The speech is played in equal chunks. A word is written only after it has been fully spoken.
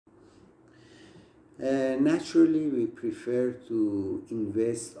Naturally, we prefer to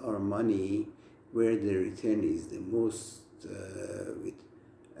invest our money where the return is the most, with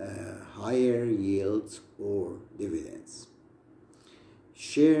higher yields or dividends.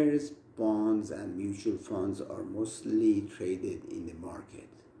 Shares, bonds, and mutual funds are mostly traded in the market.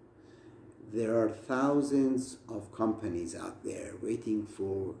 There are thousands of companies out there waiting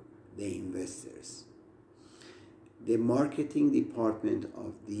for the investors. The marketing department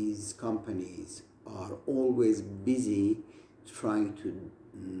of these companies are always busy trying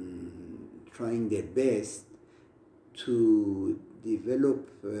their best to develop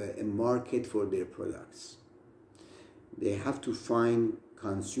a market for their products. They have to find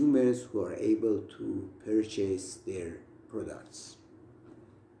consumers who are able to purchase their products.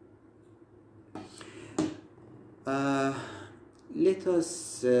 Let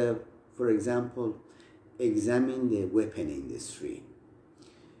us, for example, examine the weapon industry.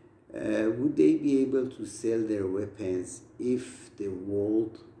 Would they be able to sell their weapons if the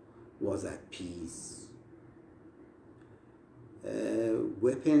world was at peace?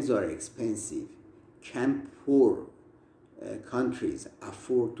 Weapons are expensive. Can poor countries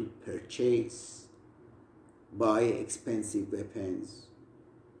afford to buy expensive weapons?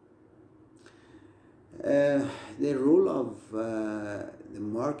 The role of the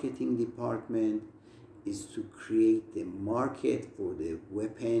marketing department is to create the market for the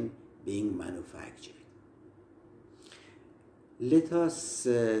weapon being manufactured. Let us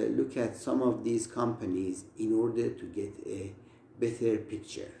look at some of these companies in order to get a better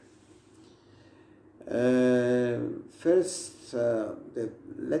picture. First,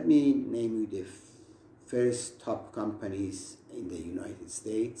 let me name you the first top companies in the United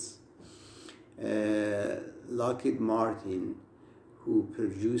States. Lockheed Martin, who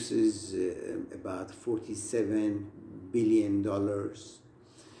produces about $47 billion.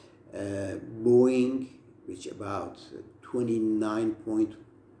 Boeing, which about 29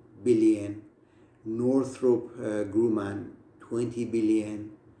 billion. Northrop Grumman, 20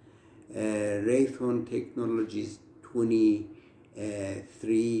 billion. Raytheon Technologies,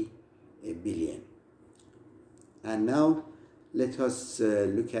 23 billion. And now let us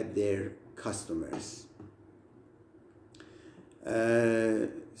look at their customers.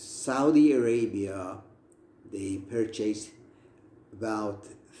 Saudi Arabia, they purchased about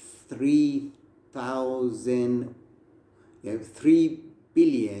 3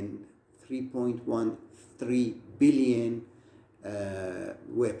 billion, 3.13 billion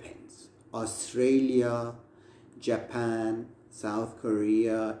weapons. Australia, Japan, South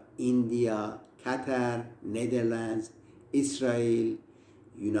Korea, India, Qatar, Netherlands, Israel,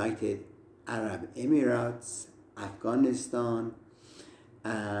 United Arab Emirates, Afghanistan,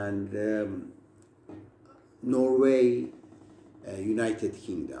 and Norway, United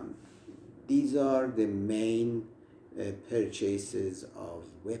Kingdom. These are the main purchases of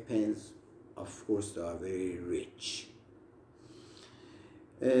weapons. Of course, they are very rich.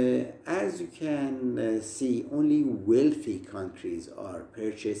 As you can see, only wealthy countries are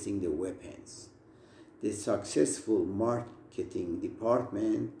purchasing the weapons. The successful marketing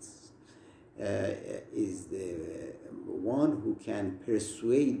department is the one who can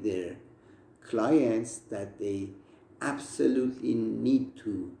persuade their clients that they absolutely need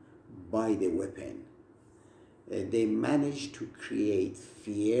to buy the weapon. They manage to create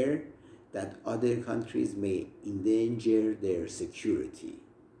fear that other countries may endanger their security.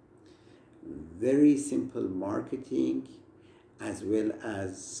 Very simple marketing as well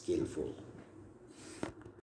as skillful.